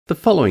The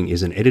following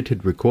is an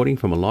edited recording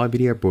from a live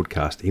video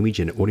broadcast.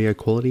 Image and audio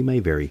quality may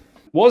vary.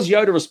 Was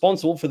Yoda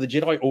responsible for the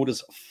Jedi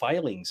Order's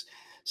failings?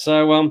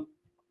 So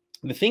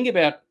the thing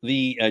about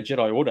the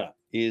Jedi Order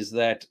is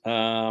that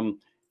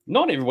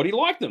not everybody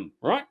liked them,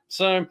 right?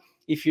 So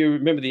if you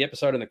remember the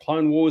episode in the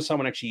Clone Wars,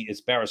 someone actually,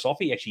 it's Barriss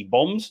actually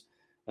bombs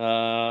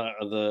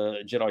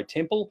the Jedi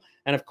Temple.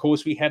 And of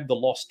course, we had the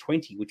Lost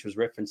 20, which was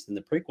referenced in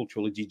the prequel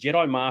trilogy,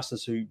 Jedi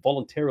Masters who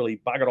voluntarily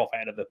buggered off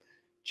out of the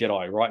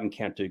Jedi, right? And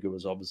Count Dooku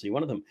was obviously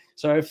one of them.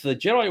 So if the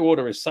Jedi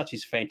Order is such a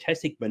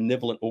fantastic,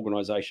 benevolent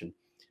organization,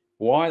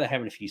 why are they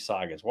having a few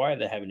sagas? Why are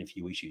they having a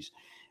few issues?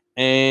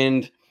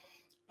 And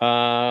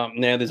now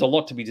there's a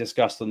lot to be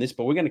discussed on this,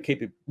 but we're going to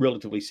keep it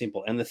relatively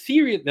simple. And the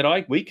theory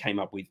that we came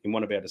up with in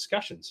one of our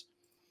discussions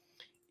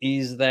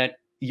is that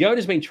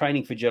Yoda's been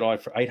training for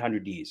Jedi for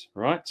 800 years,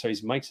 right? So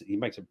he makes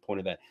a point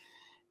of that.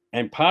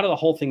 And part of the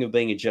whole thing of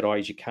being a Jedi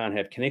is you can't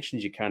have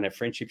connections, you can't have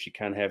friendships, you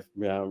can't have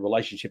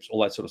relationships,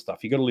 all that sort of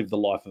stuff. You've got to live the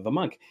life of a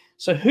monk.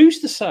 So who's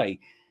to say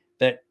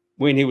that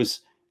when he was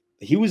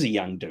a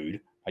young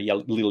dude,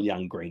 little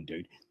young green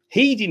dude,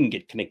 he didn't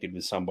get connected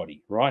with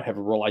somebody, right? Have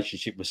a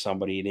relationship with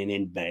somebody and then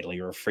end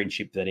badly, or a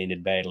friendship that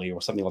ended badly, or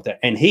something like that.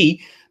 And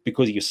he,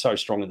 because he was so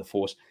strong in the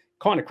Force,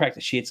 kind of cracked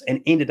the shits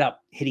and ended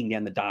up heading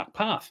down the dark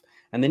path.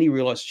 And then he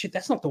realized, shit,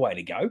 that's not the way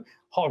to go.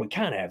 Oh, we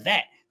can't have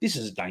that. This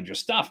is dangerous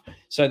stuff.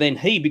 So then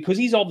he, because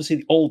he's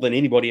obviously older than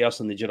anybody else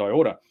in the Jedi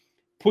Order,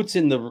 puts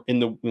in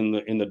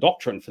the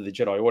doctrine for the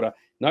Jedi Order,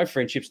 no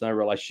friendships, no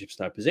relationships,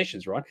 no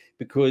possessions, right?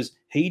 Because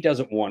he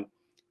doesn't want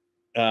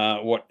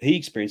what he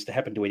experienced to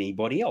happen to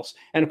anybody else.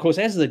 And of course,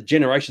 as the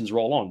generations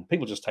roll on,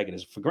 people just take it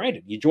as for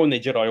granted. You join the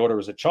Jedi Order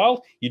as a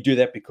child, you do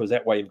that because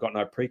that way you've got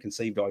no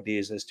preconceived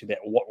ideas as to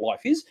what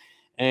life is.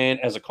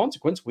 And as a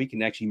consequence, we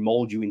can actually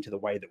mold you into the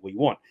way that we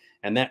want.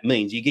 And that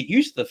means you get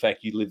used to the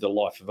fact you live the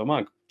life of a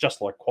monk,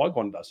 just like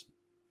Qui-Gon does.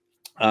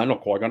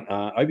 Not Qui-Gon,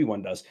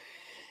 Obi-Wan does.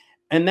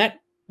 And that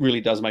really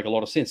does make a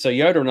lot of sense. So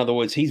Yoda, in other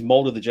words, he's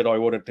molded the Jedi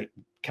Order to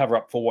cover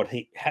up for what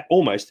he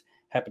almost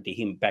happened to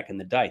him back in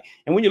the day.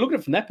 And when you look at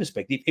it from that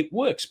perspective, it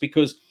works,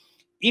 because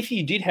if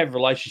you did have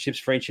relationships,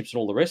 friendships, and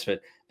all the rest of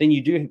it, then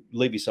you do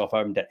leave yourself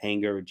open to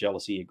anger,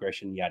 jealousy,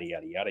 aggression, yada,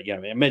 yada, yada. You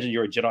know, imagine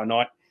you're a Jedi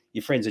Knight,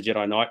 your friend's a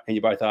Jedi Knight, and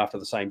you're both after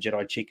the same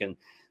Jedi chick, and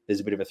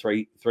there's a bit of a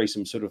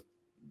threesome sort of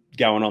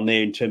going on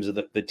there in terms of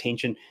the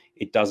tension.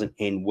 It doesn't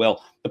end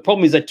well. The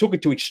problem is they took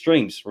it to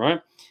extremes,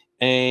 right?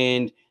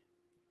 And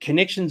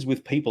connections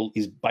with people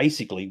is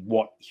basically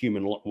what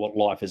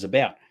life is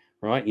about,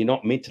 right? You're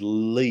not meant to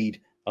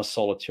lead a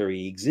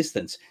solitary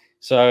existence.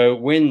 So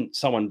when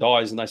someone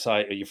dies and they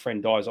say, or your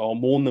friend dies, oh,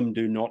 mourn them,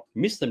 do not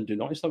miss them, do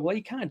not. It's like, well,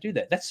 you can't do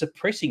that. That's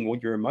suppressing all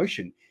your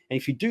emotion. And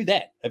if you do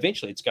that,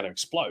 eventually it's going to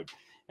explode.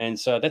 And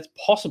so that's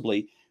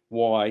possibly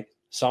why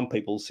some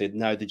people said,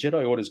 no, the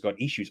Jedi Order's got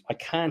issues. I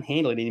can't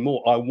handle it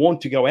anymore. I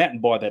want to go out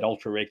and buy that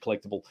ultra rare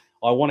collectible.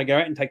 I want to go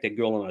out and take that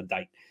girl on a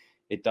date.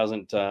 It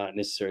doesn't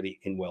necessarily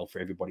end well for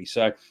everybody.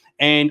 So,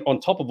 and on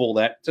top of all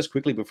that, just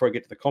quickly before I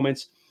get to the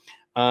comments,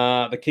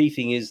 the key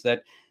thing is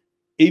that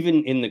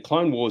even in the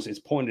Clone Wars, it's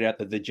pointed out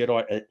that the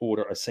Jedi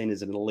Order are seen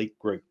as an elite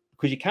group,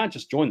 because you can't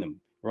just join them,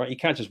 right? You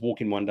can't just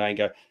walk in one day and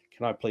go,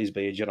 can I please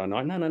be a Jedi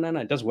Knight? No.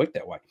 It doesn't work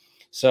that way.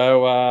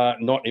 So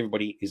not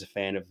everybody is a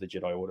fan of the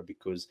Jedi Order,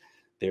 because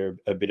they're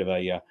a bit of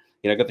a,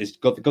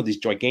 got this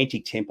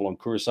gigantic temple on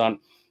Coruscant.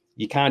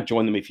 You can't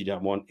join them if you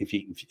don't want,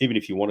 even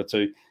if you wanted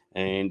to.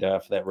 And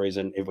for that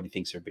reason, everybody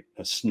thinks they're a bit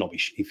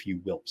snobbish, if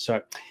you will.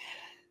 So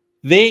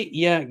there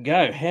you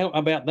go. How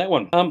about that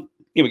one?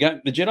 Here we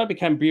go. The Jedi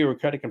became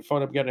bureaucratic and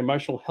fight about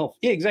emotional health.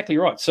 Yeah, exactly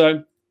right.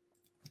 So,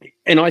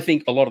 and I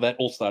think a lot of that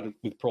all started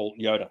with Paul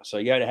Yoda. So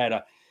Yoda had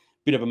a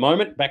bit of a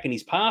moment back in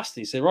his past.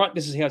 He said, right,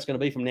 this is how it's going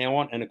to be from now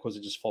on. And of course,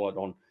 it just followed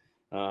on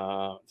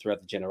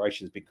throughout the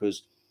generations,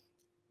 because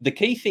the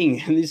key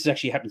thing, and this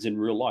actually happens in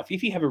real life,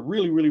 if you have a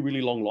really, really,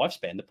 really long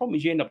lifespan, the problem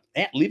is you end up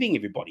outliving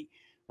everybody,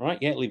 right?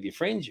 You outlive your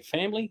friends, your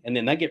family, and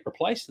then they get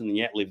replaced, and then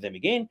you outlive them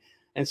again.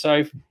 And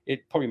so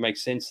it probably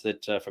makes sense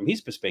that from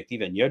his perspective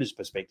and Yoda's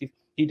perspective,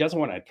 he doesn't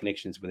want to have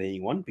connections with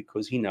anyone,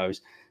 because he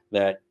knows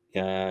that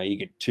you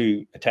get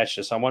too attached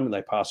to someone and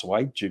they pass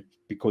away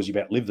because you've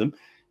outlived them,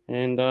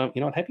 and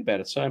you're not happy about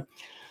it. So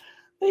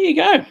there you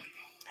go.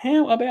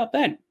 How about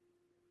that?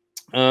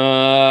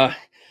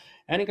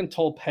 Anakin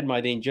told Padme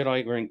then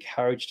Jedi were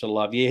encouraged to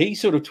love. Yeah, he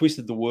sort of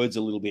twisted the words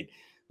a little bit.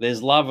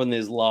 There's love and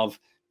there's love,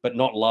 but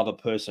not love a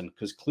person,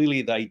 because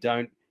clearly they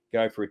don't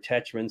go for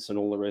attachments and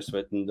all the rest of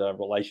it, and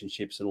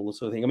relationships and all this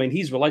sort of thing. I mean,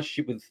 his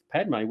relationship with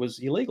Padme was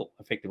illegal,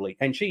 effectively.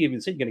 And she even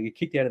said, you're going to get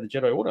kicked out of the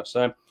Jedi Order.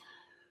 So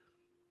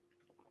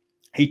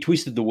he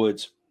twisted the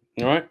words,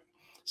 all right?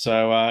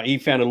 So he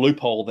found a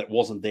loophole that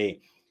wasn't there.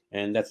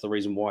 And that's the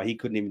reason why he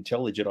couldn't even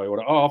tell the Jedi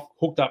Order, oh, I've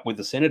hooked up with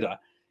the senator.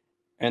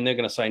 And they're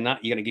going to say, nah,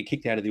 you're going to get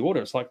kicked out of the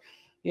Order. It's like,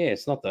 yeah,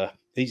 it's not the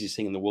easiest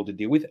thing in the world to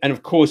deal with. And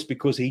of course,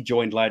 because he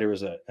joined later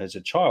as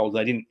a child,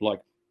 they didn't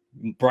like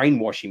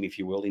brainwash him, if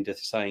you will, into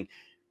saying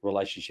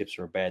relationships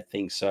are a bad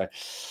thing. So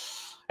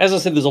as I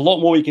said, there's a lot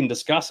more you can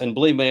discuss. And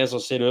believe me, as I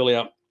said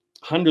earlier,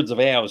 hundreds of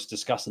hours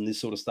discussing this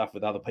sort of stuff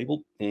with other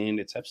people, and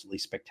it's absolutely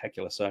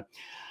spectacular. So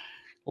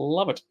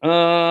Love it.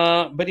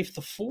 But if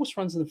the Force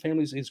runs in the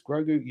families, is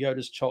Grogu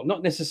Yoda's child?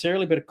 Not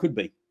necessarily, but it could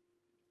be.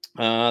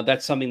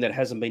 That's something that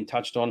hasn't been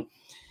touched on.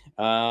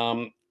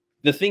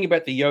 The thing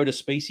about the Yoda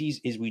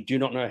species is we do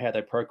not know how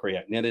they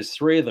procreate. Now, there's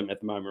 3 of them at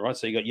the moment, right?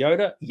 So you got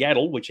Yoda,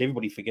 Yaddle, which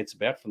everybody forgets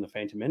about from the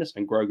Phantom Menace,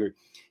 and Grogu.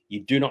 You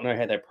do not know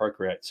how they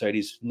procreate. So it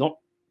is not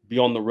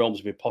beyond the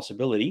realms of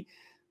impossibility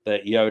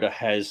that Yoda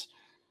has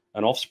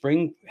an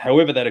offspring.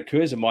 However that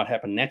occurs, it might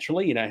happen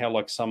naturally. You know how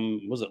like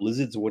some, was it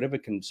lizards or whatever,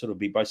 can sort of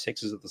be both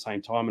sexes at the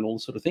same time and all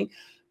this sort of thing.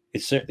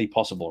 It's certainly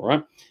possible,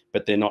 right?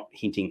 But they're not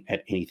hinting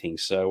at anything.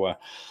 So,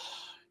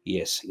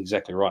 yes,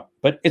 exactly right.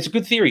 But it's a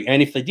good theory.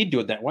 And if they did do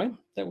it that way,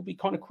 that would be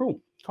kind of cool.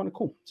 Kind of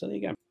cool. So there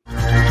you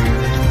go.